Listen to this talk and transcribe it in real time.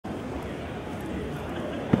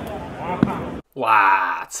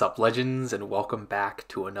What's up, legends, and welcome back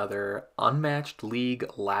to another Unmatched League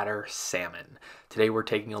Ladder Salmon. Today we're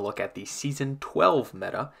taking a look at the Season 12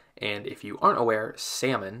 meta, and if you aren't aware,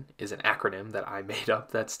 SALMON is an acronym that I made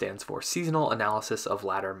up that stands for Seasonal Analysis of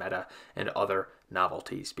Ladder Meta and Other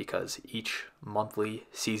Novelties, because each monthly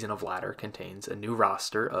season of Ladder contains a new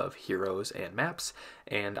roster of heroes and maps,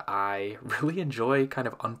 and I really enjoy kind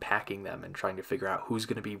of unpacking them and trying to figure out who's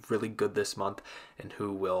going to be really good this month and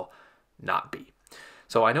who will not be.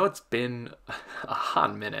 So I know it's been a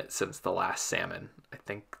hot minute since the last salmon. I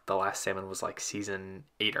think the last salmon was like season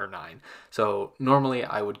 8 or 9. So normally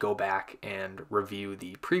I would go back and review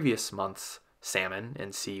the previous month's salmon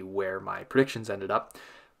and see where my predictions ended up,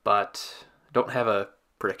 but I don't have a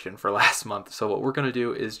prediction for last month. So what we're going to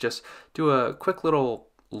do is just do a quick little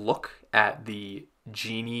look at the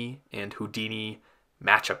Genie and Houdini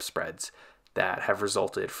matchup spreads that have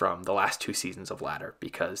resulted from the last 2 seasons of Ladder,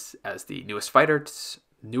 because as the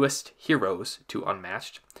newest heroes to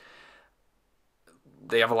Unmatched,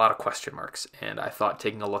 they have a lot of question marks, and I thought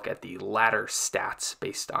taking a look at the Ladder stats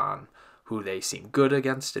based on who they seem good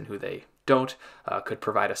against and who they don't could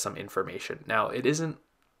provide us some information. Now, it isn't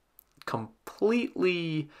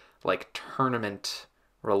completely like tournament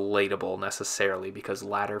relatable necessarily, because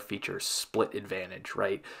Ladder features split advantage,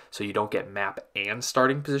 right? So you don't get map and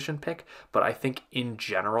starting position pick, but I think in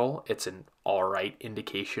general it's an alright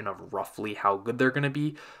indication of roughly how good they're going to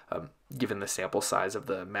be, given the sample size of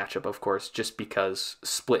the matchup, of course, just because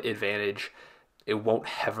split advantage, it won't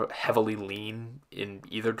heavily lean in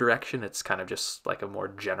either direction. It's kind of just like a more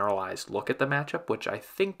generalized look at the matchup, which I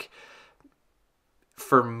think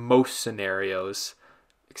for most scenarios,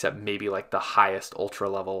 except maybe like the highest ultra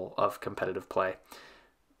level of competitive play,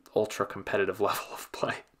 ultra competitive level of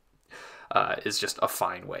play, is just a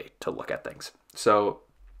fine way to look at things. So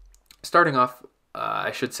starting off,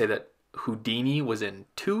 I should say that Houdini was in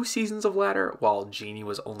 2 seasons of Ladder, while Genie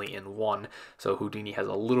was only in 1. So Houdini has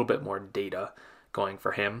a little bit more data going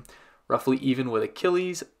for him. Roughly even with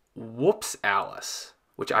Achilles, whoops Alice,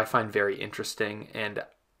 which I find very interesting. And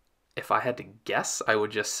if I had to guess, I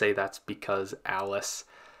would just say that's because Alice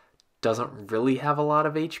doesn't really have a lot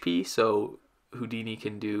of HP, so Houdini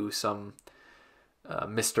can do some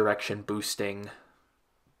misdirection boosting,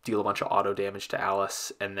 deal a bunch of auto damage to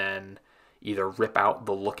Alice, and then either rip out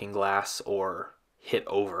the looking glass or hit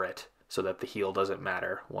over it so that the heal doesn't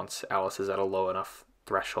matter once Alice is at a low enough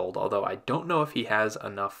threshold. Although I don't know if he has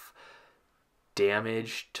enough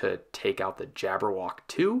damage to take out the Jabberwock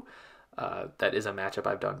too. That is a matchup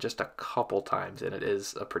I've done just a couple times, and it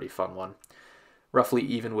is a pretty fun one. Roughly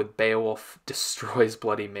even with Beowulf destroys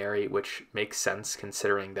Bloody Mary, which makes sense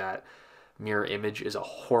considering that Mirror Image is a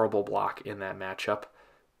horrible block in that matchup.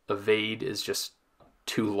 Evade is just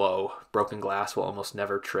too low. Broken Glass will almost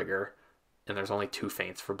never trigger, and there's only 2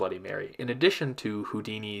 feints for Bloody Mary. In addition to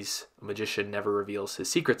Houdini's Magician Never Reveals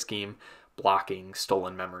His Secret Scheme, blocking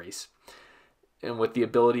Stolen Memories. And with the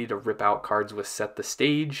ability to rip out cards with Set the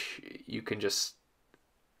Stage, you can just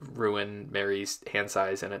ruin Mary's hand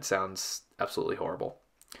size, and it sounds absolutely horrible.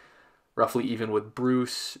 Roughly even with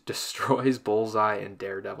Bruce, destroys Bullseye and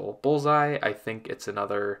Daredevil. Bullseye, I think it's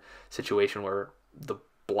another situation where the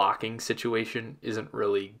blocking situation isn't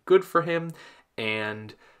really good for him,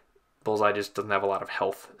 and Bullseye just doesn't have a lot of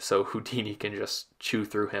health, so Houdini can just chew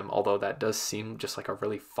through him, although that does seem just like a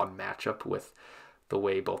really fun matchup with the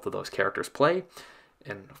way both of those characters play.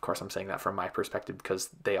 And of course I'm saying that from my perspective because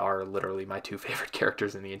they are literally my 2 favorite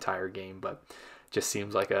characters in the entire game, but just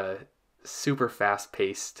seems like a super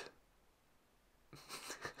fast-paced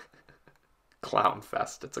clown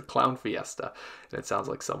fest. It's a clown fiesta, and it sounds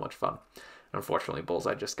like so much fun. Unfortunately,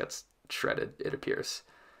 Bullseye just gets shredded, it appears.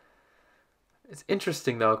 It's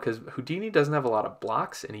interesting, though, because Houdini doesn't have a lot of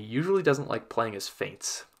blocks, and he usually doesn't like playing his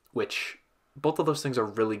feints, which both of those things are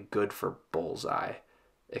really good for Bullseye,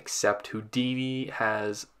 except Houdini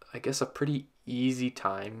has, I guess, a pretty easy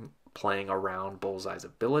time playing around Bullseye's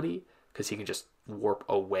ability, because he can just warp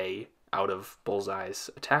away out of Bullseye's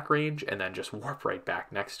attack range and then just warp right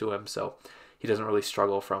back next to him, so he doesn't really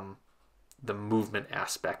struggle from the movement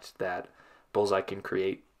aspect that Bullseye can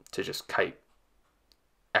create to just kite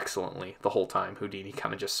excellently the whole time. Houdini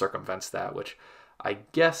kind of just circumvents that, which I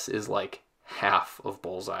guess is like half of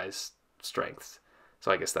Bullseye's strengths,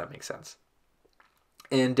 so I guess that makes sense.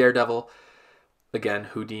 And Daredevil, again,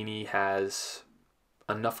 Houdini has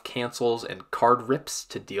enough cancels and card rips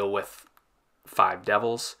to deal with 5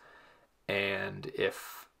 devils, and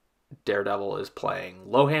if Daredevil is playing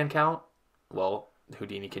low hand count, well,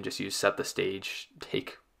 Houdini can just use Set the Stage,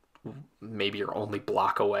 take maybe your only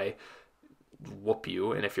block away, whoop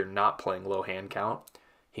you, and if you're not playing low hand count,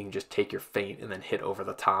 he can just take your feint and then hit over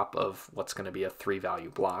the top of what's going to be a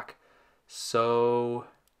 3-value block. So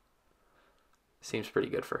seems pretty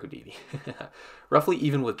good for Houdini. Roughly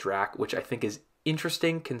even with Drac, which I think is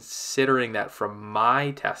interesting considering that from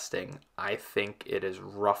my testing, I think it is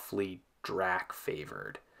roughly Drac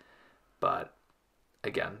favored. But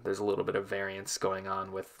again, there's a little bit of variance going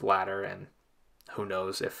on with Ladder, and who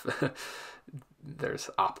knows if there's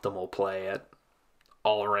optimal play at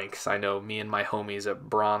all ranks. I know me and my homies at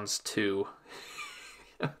Bronze 2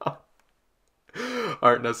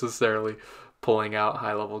 aren't necessarily pulling out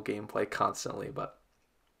high-level gameplay constantly, but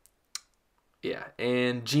yeah.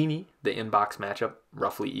 And Genie, the inbox matchup,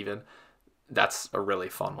 roughly even. That's a really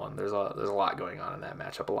fun one. There's a lot going on in that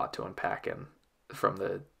matchup, a lot to unpack, and from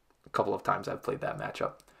the couple of times I've played that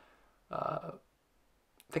matchup, I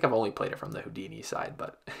think I've only played it from the Houdini side,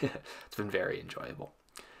 but it's been very enjoyable.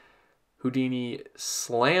 Houdini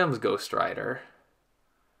slams Ghost Rider.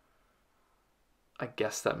 I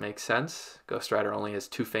guess that makes sense. Ghost Rider only has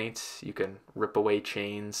 2 feints. You can rip away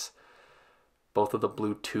chains. Both of the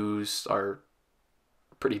blue 2s are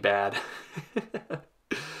pretty bad.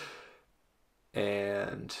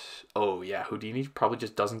 And, oh yeah, Houdini probably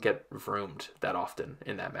just doesn't get vroomed that often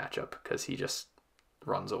in that matchup because he just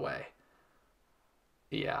runs away.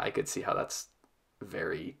 Yeah, I could see how that's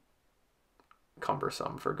very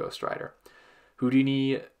cumbersome for Ghost Rider.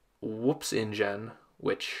 Houdini whoops InGen,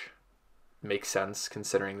 which makes sense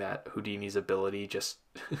considering that Houdini's ability just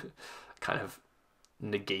kind of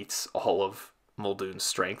negates all of Muldoon's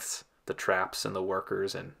strengths, the traps and the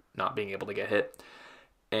workers and not being able to get hit,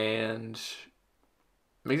 and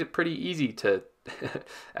makes it pretty easy to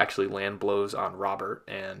actually land blows on Robert,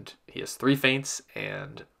 and he has 3 feints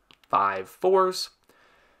and 5 4s.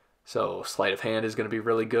 So sleight of hand is going to be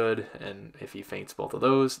really good, and if he feints both of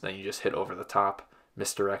those, then you just hit over the top.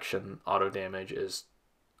 Misdirection, auto damage is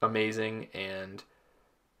amazing, and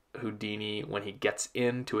Houdini, when he gets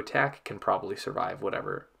in to attack, can probably survive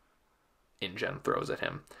whatever InGen throws at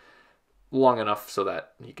him long enough so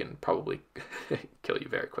that he can probably kill you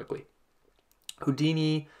very quickly.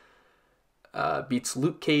 Houdini beats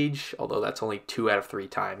Luke Cage, although that's only 2 out of 3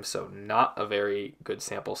 times, so not a very good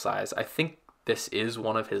sample size. I think this is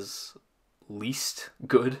one of his least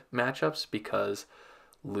good matchups because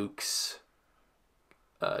Luke's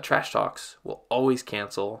trash talks will always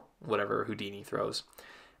cancel whatever Houdini throws,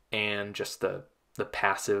 and just the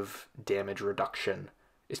passive damage reduction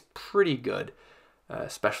is pretty good,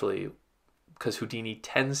 especially because Houdini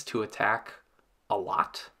tends to attack a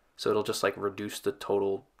lot, so it'll just like reduce the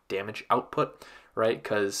total damage output, right?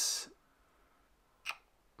 Because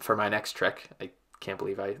for my next trick, I can't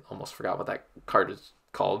believe I almost forgot what that card is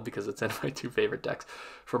called because it's in my 2 favorite decks.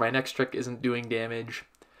 For my next trick isn't doing damage.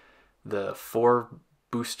 The 4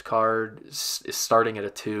 boost card is starting at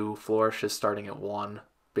a 2. Flourish is starting at 1.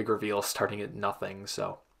 Big Reveal is starting at nothing.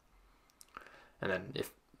 So, and then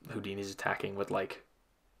if Houdini's attacking with like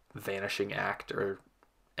Vanishing Act or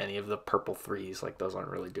any of the purple 3s, like those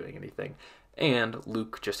aren't really doing anything. And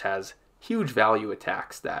Luke just has huge value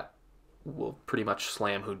attacks that will pretty much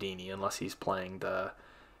slam Houdini unless he's playing the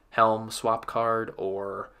Helm swap card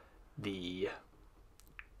or the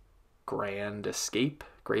Great Escape,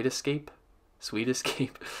 Sweet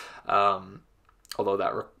Escape. Although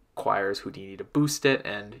that requires Houdini to boost it,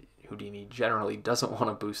 and Houdini generally doesn't want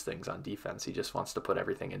to boost things on defense. He just wants to put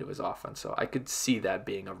everything into his offense. So I could see that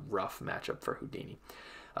being a rough matchup for Houdini.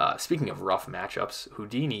 Speaking of rough matchups,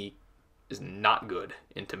 Houdini is not good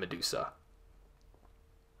into Medusa.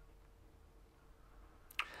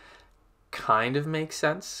 Kind of makes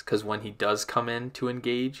sense, because when he does come in to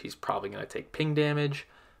engage, he's probably going to take ping damage.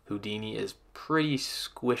 Houdini is pretty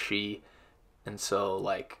squishy, and so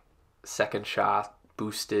like second shot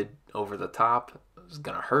boosted over the top is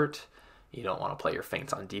going to hurt. You don't want to play your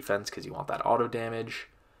feints on defense because you want that auto damage.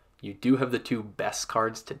 You do have the 2 best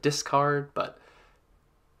cards to discard, but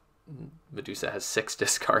Medusa has 6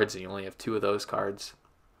 discards and you only have 2 of those cards.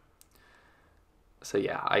 So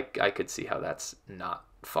yeah, I could see how that's not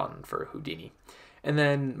fun for Houdini. And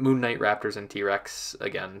then Moon Knight, Raptors, and T-Rex,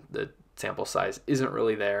 again, the sample size isn't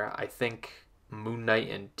really there. I think Moon Knight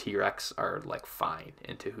and T-Rex are like fine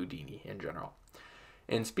into Houdini in general.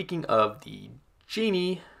 And speaking of the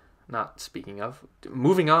Genie,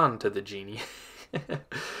 moving on to the Genie,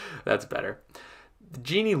 that's better. The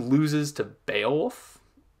Genie loses to Beowulf,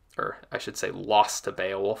 or I should say lost to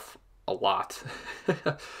Beowulf a lot,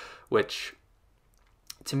 which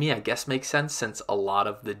to me I guess makes sense since a lot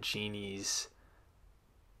of the Genie's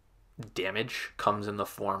damage comes in the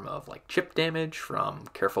form of like chip damage from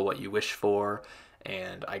Careful What You Wish For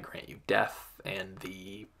and I Grant You Death and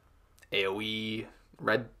the AoE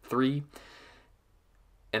red 3.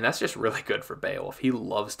 And that's just really good for Beowulf. He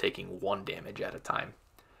loves taking 1 damage at a time.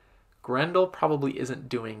 Grendel probably isn't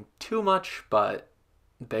doing too much, but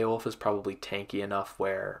Beowulf is probably tanky enough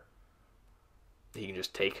where he can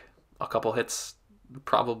just take a couple hits,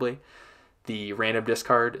 probably. The random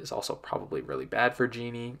discard is also probably really bad for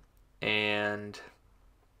Genie, and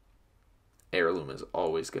Heirloom is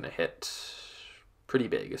always going to hit pretty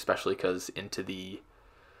big, especially because into the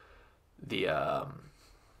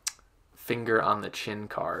finger on the chin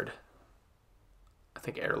card, I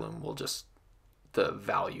think Heirloom will just, the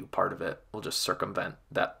value part of it will just circumvent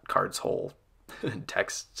that card's whole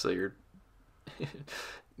text. So you're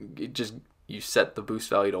you set the boost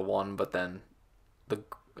value to 1, but then the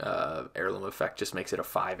Heirloom effect just makes it a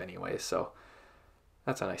 5 anyway. So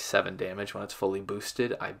that's a nice 7 damage when it's fully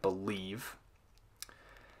boosted, I believe.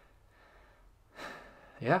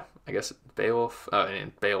 Yeah, I guess Beowulf,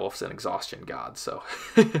 and Beowulf's an exhaustion god, so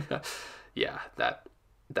yeah, that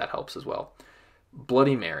helps as well.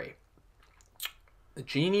 Bloody Mary.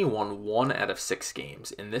 Genie won 1 out of 6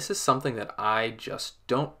 games, and this is something that I just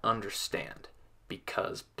don't understand,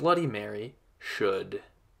 because Bloody Mary should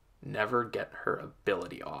never get her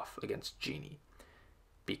ability off against Genie,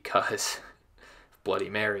 because Bloody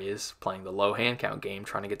Mary is playing the low hand count game,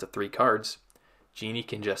 trying to get to 3 cards. Genie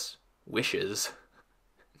can just wishes.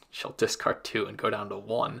 She'll discard 2 and go down to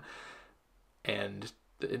 1, and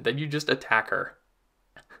then you just attack her.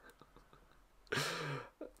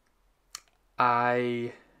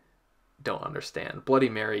 I don't understand. Bloody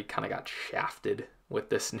Mary kind of got shafted with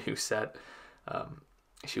this new set.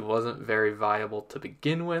 She wasn't very viable to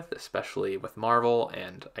begin with, especially with Marvel,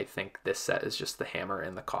 and I think this set is just the hammer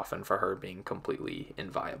in the coffin for her being completely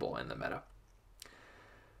inviable in the meta.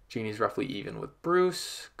 Genie's roughly even with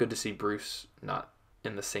Bruce. Good to see Bruce not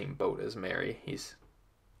in the same boat as Mary. He's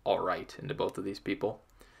alright into both of these people.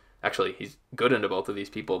 Actually, he's good into both of these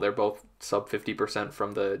people. They're both sub 50%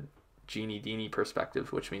 from the Genie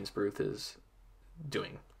perspective, which means Bruce is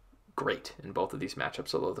doing great in both of these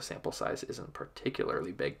matchups, although the sample size isn't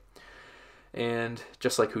particularly big. And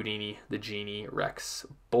just like Houdini, the Genie wrecks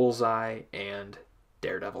Bullseye and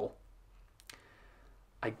Daredevil.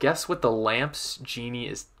 I guess with the lamps, Genie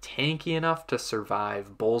is tanky enough to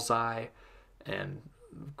survive Bullseye, and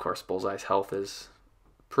of course Bullseye's health is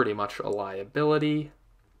pretty much a liability.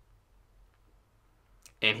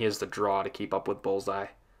 And he has the draw to keep up with Bullseye.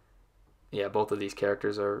 Yeah, both of these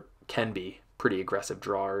characters can be pretty aggressive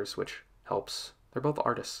drawers, which helps. They're both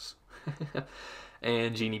artists.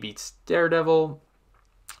 And Genie beats Daredevil.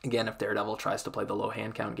 Again, if Daredevil tries to play the low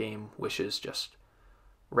hand count game, Wishes just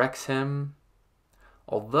wrecks him.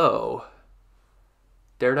 Although,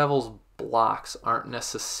 Daredevil's blocks aren't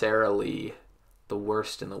necessarily the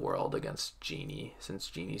worst in the world against Genie, since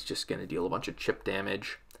Genie's just going to deal a bunch of chip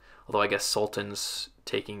damage. Although I guess Sultan's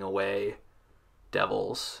taking away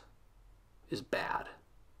Devils is bad.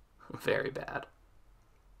 Very bad.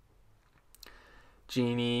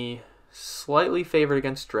 Genie slightly favored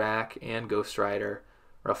against Drac and Ghost Rider,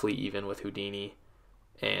 roughly even with Houdini,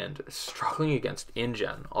 and struggling against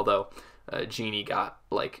InGen, although Genie got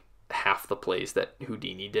like half the plays that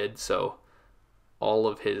Houdini did, so all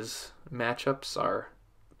of his matchups are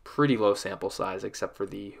pretty low sample size except for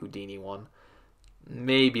the Houdini one.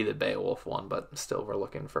 Maybe the Beowulf one, but still we're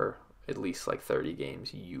looking for at least like 30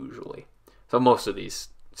 games usually. So most of these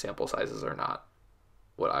sample sizes are not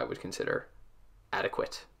what I would consider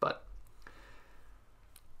adequate, but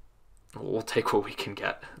we'll take what we can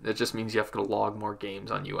get. It just means you have to log more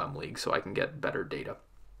games on UMLeague so I can get better data.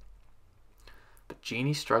 But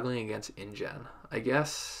Genie's struggling against InGen. I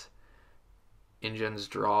guess InGen's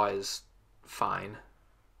draw is fine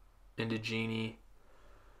into Genie.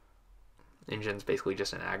 InGen's basically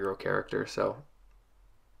just an aggro character, so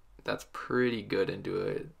that's pretty good into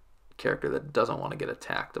a character that doesn't want to get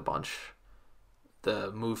attacked a bunch.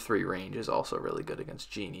 The move 3 range is also really good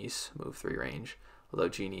against Genie's move 3 range, although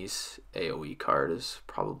Genie's AoE card is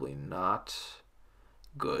probably not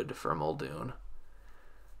good for Muldoon.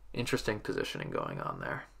 Interesting positioning going on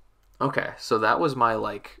there. Okay, so that was my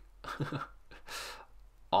like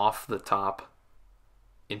off the top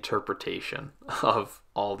interpretation of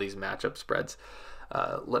all these matchup spreads.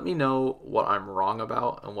 Let me know what I'm wrong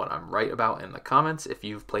about and what I'm right about in the comments. If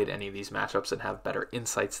you've played any of these matchups and have better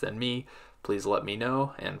insights than me, please let me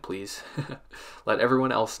know, and please let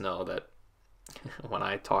everyone else know that when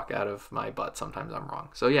I talk out of my butt, sometimes I'm wrong.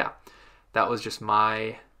 So yeah, that was just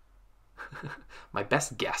my my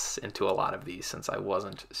best guess into a lot of these, since I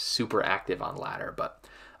wasn't super active on Ladder, but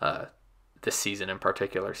this season in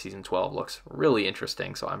particular, Season 12, looks really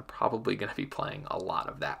interesting, so I'm probably going to be playing a lot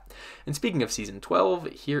of that. And speaking of Season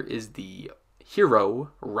 12, here is the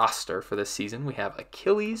hero roster for this season. We have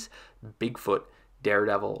Achilles, Bigfoot,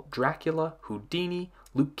 Daredevil, Dracula, Houdini,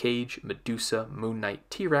 Luke Cage, Medusa, Moon Knight,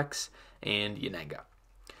 T-Rex, and Yananga.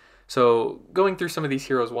 So going through some of these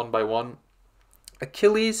heroes one by one,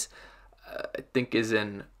 Achilles, I think, is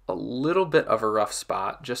in a little bit of a rough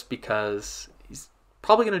spot just because he's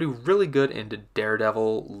probably going to do really good into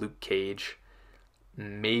Daredevil, Luke Cage,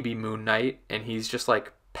 maybe Moon Knight, and he's just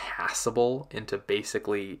like passable into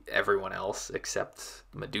basically everyone else except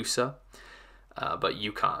Medusa. But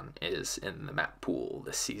Yukon is in the map pool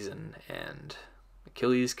this season, and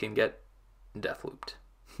Achilles can get death looped.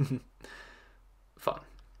 Fun.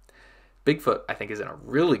 Bigfoot, I think, is in a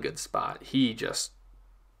really good spot. He just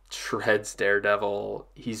shreds Daredevil.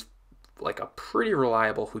 He's like a pretty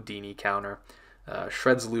reliable Houdini counter.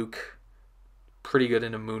 Shreds Luke, pretty good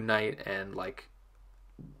into Moon Knight, and like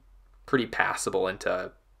pretty passable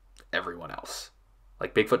into everyone else.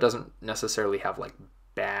 Like Bigfoot doesn't necessarily have like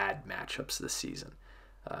bad matchups this season.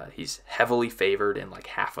 He's heavily favored in like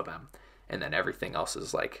half of them, and then everything else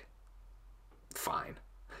is like fine.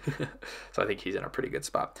 So I think he's in a pretty good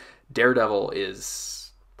spot. Daredevil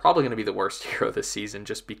is probably going to be the worst hero this season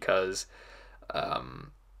just because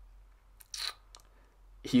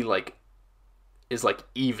he like is like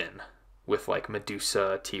even with like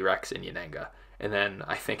Medusa, T-Rex, and Yananga. And then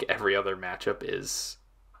I think every other matchup is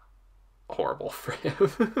horrible for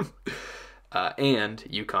him. And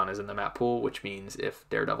Yukon is in the map pool, which means if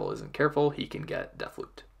Daredevil isn't careful, he can get death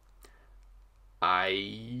looped.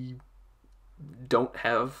 I don't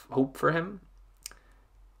have hope for him,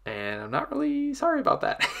 and I'm not really sorry about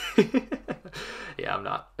that. Yeah, I'm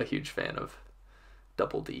not a huge fan of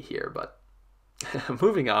Double D here, but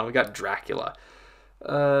moving on, we got Dracula.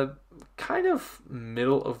 Kind of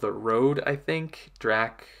middle of the road, I think.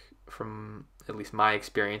 Drac, from at least my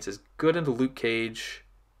experience, is good into Luke Cage,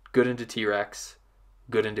 good into T-Rex,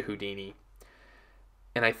 good into Houdini.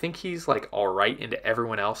 And I think he's like all right into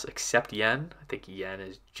everyone else except Yen. I think Yen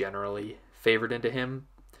is generally favored into him.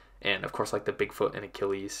 And of course, like the Bigfoot and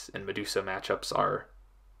Achilles and Medusa matchups are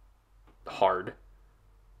hard.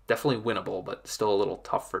 Definitely winnable, but still a little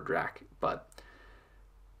tough for Drac. But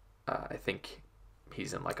I think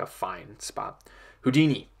he's in like a fine spot.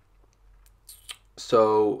 Houdini.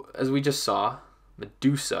 So as we just saw,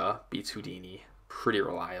 Medusa beats Houdini pretty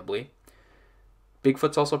reliably.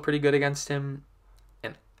 Bigfoot's also pretty good against him.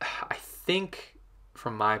 And I think,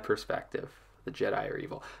 from my perspective, the Jedi are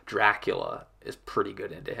evil. Dracula is pretty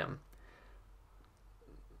good into him.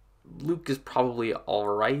 Luke is probably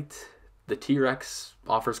alright. The T-Rex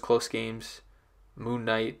offers close games. Moon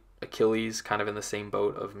Knight, Achilles, kind of in the same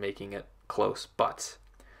boat of making it close. But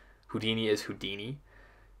Houdini is Houdini.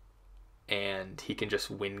 And he can just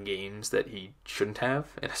win games that he shouldn't have.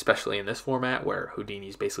 And especially in this format where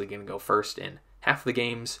Houdini's basically going to go first in half the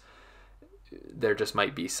games, there just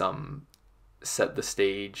might be some set the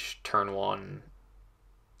stage, turn one,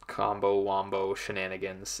 combo, wombo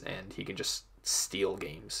shenanigans, and he can just steal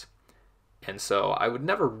games. And so I would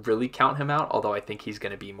never really count him out, although I think he's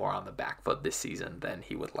going to be more on the back foot this season than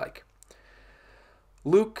he would like.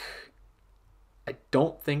 Luke, I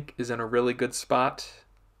don't think is in a really good spot.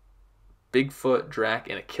 Bigfoot, Drac,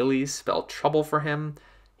 and Achilles spell trouble for him.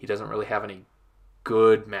 He doesn't really have any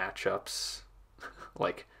good matchups.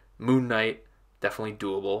 Like Moon Knight, definitely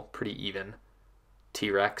doable, pretty even.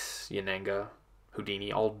 T-Rex, Yananga,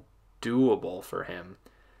 Houdini, all doable for him.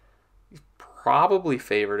 He's probably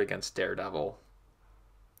favored against Daredevil.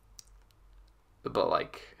 But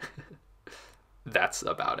like, that's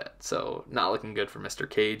about it. So not looking good for Mr.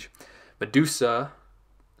 Cage. Medusa's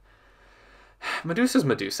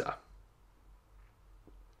Medusa.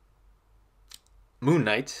 Moon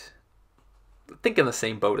Knight, I think in the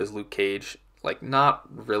same boat as Luke Cage. Like, not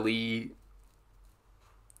really,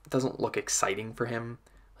 doesn't look exciting for him.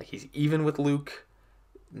 Like, he's even with Luke,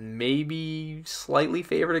 maybe slightly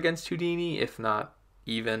favored against Houdini, if not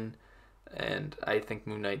even. And I think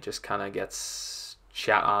Moon Knight just kind of gets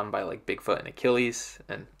shot on by like Bigfoot and Achilles.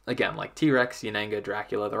 And again, like T-Rex, Yananga,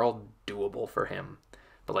 Dracula, they're all doable for him.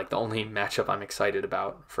 But like the only matchup I'm excited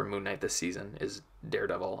about for Moon Knight this season is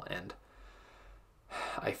Daredevil, and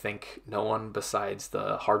I think no one besides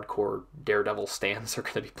the hardcore Daredevil stans are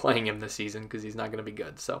going to be playing him this season because he's not going to be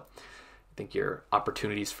good. So I think your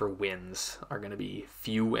opportunities for wins are going to be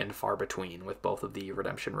few and far between with both of the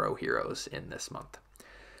Redemption Row heroes in this month.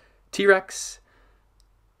 T-Rex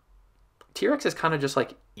is kind of just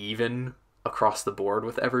like even across the board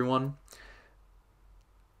with everyone.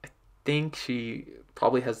 I think she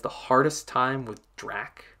probably has the hardest time with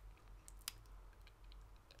Drac.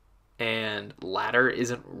 And ladder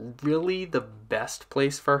isn't really the best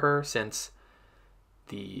place for her since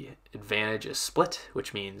the advantage is split,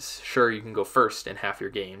 which means, sure, you can go first in half your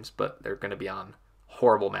games, but they're going to be on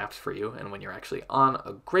horrible maps for you. And when you're actually on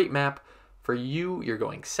a great map, for you, you're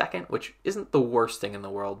going second, which isn't the worst thing in the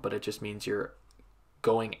world, but it just means you're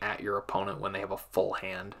going at your opponent when they have a full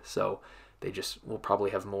hand. So they just will probably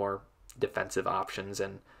have more defensive options,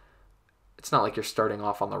 and it's not like you're starting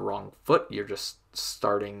off on the wrong foot. You're just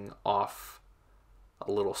starting off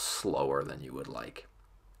a little slower than you would like.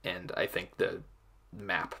 And I think the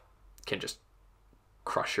map can just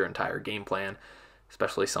crush your entire game plan,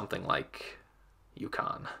 especially something like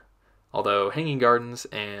Yukon. Although Hanging Gardens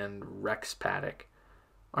and Rex Paddock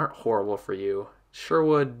aren't horrible for you.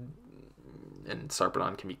 Sherwood and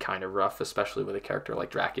Sarpedon can be kind of rough, especially with a character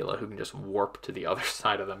like Dracula who can just warp to the other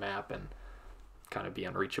side of the map and kind of be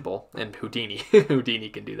unreachable. And Houdini. Houdini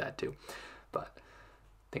can do that too. But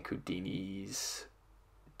I think Houdini's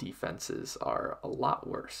defenses are a lot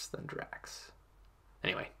worse than Drax.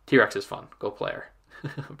 Anyway, T-Rex is fun. Go player.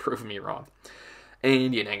 Prove me wrong.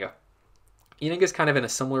 And Yanenga. Yanenga's kind of in a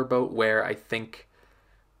similar boat where I think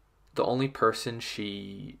the only person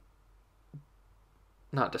she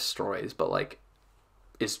not destroys, but like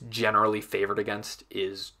is generally favored against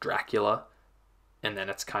is Dracula. And then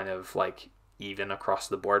it's kind of like even across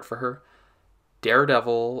the board for her.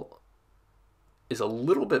 Daredevil is a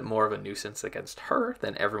little bit more of a nuisance against her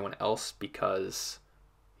than everyone else because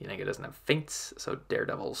Yanenga doesn't have feints, so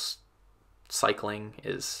Daredevil's cycling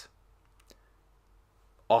is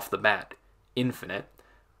off the bat infinite,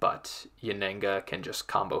 but Yanenga can just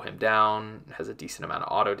combo him down, has a decent amount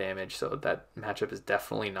of auto damage, so that matchup is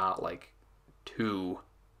definitely not like too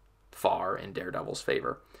far in Daredevil's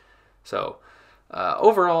favor. So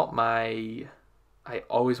overall, I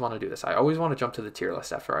always want to do this. I always want to jump to the tier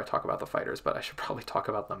list after I talk about the fighters, but I should probably talk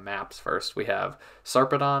about the maps first. We have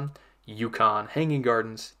Sarpedon, Yukon, Hanging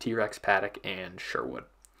Gardens, T-Rex Paddock, and Sherwood.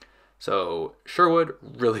 So Sherwood,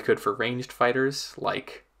 really good for ranged fighters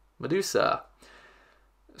like Medusa.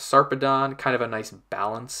 Sarpedon, kind of a nice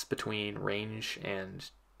balance between range and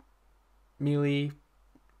melee.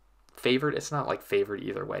 Favored, it's not like favored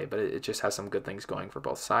either way, but it just has some good things going for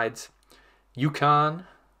both sides. Yukon,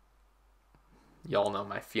 y'all know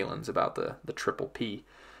my feelings about the triple P.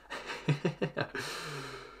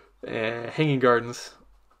 Hanging Gardens,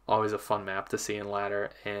 always a fun map to see in ladder,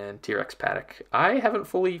 and T-Rex Paddock. I haven't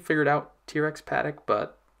fully figured out T-Rex Paddock,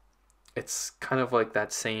 but it's kind of like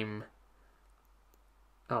that same,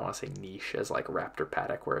 I don't want to say niche as like Raptor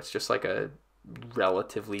Paddock, where it's just like a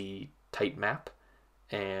relatively tight map,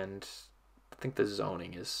 and I think the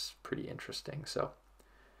zoning is pretty interesting. So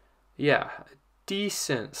yeah,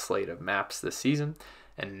 decent slate of maps this season.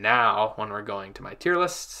 And now when we're going to my tier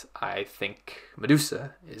lists, I think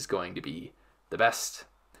Medusa is going to be the best,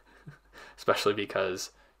 especially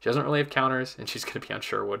because she doesn't really have counters and she's going to be on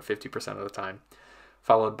Sherwood 50% of the time,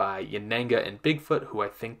 followed by Yanenga and Bigfoot, who I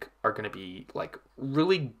think are going to be like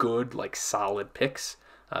really good, like solid picks,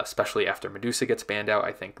 especially after Medusa gets banned out.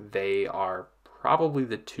 I think they are probably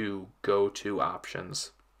the two go-to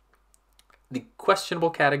options. The questionable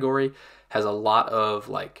category has a lot of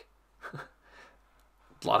like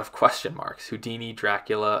a lot of question marks. Houdini,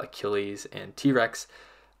 Dracula, Achilles, and T-Rex.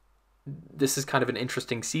 This is kind of an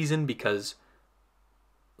interesting season because,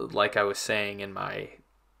 like I was saying in my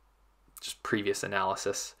just previous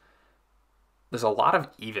analysis, there's a lot of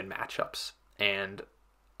even matchups, and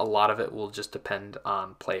a lot of it will just depend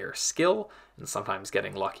on player skill and sometimes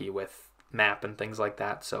getting lucky with map and things like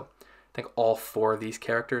that. So I think all four of these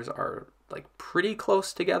characters are like pretty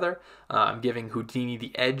close together. I'm giving Houdini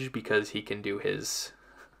the edge because he can do his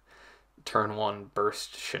turn one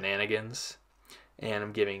burst shenanigans, and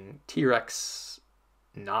I'm giving T-Rex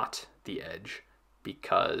not the edge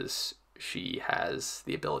because she has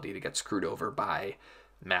the ability to get screwed over by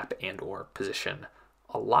map and or position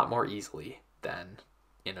a lot more easily than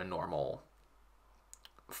in a normal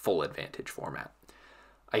full advantage format.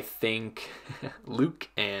 I think Luke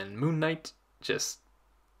and Moon Knight just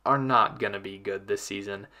are not going to be good this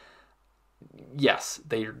season. Yes,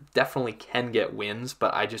 they definitely can get wins,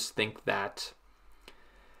 but I just think that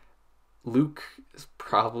Luke is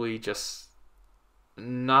probably just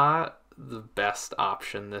not the best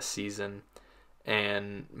option this season,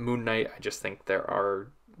 and Moon Knight, I just think there are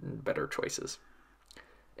better choices.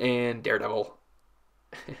 And Daredevil.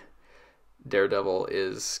 Daredevil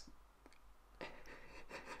is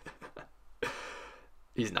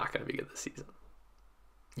he's not going to be good this season.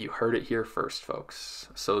 You heard it here first, folks.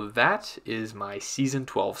 So that is my Season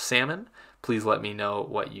 12 salmon. Please let me know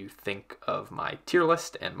what you think of my tier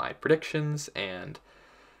list and my predictions. And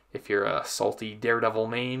if you're a salty Daredevil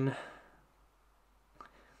main,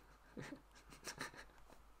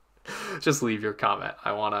 just leave your comment.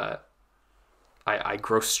 I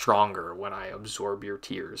grow stronger when I absorb your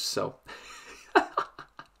tears. So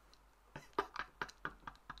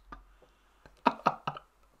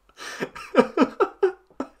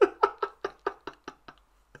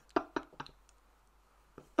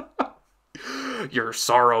your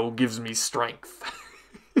sorrow gives me strength.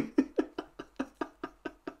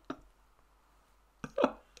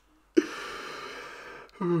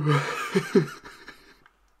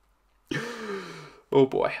 Oh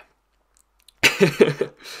boy.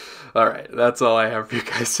 All right, that's all I have for you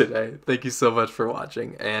guys today. Thank you so much for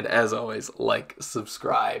watching. And as always, like,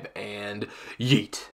 subscribe, and yeet.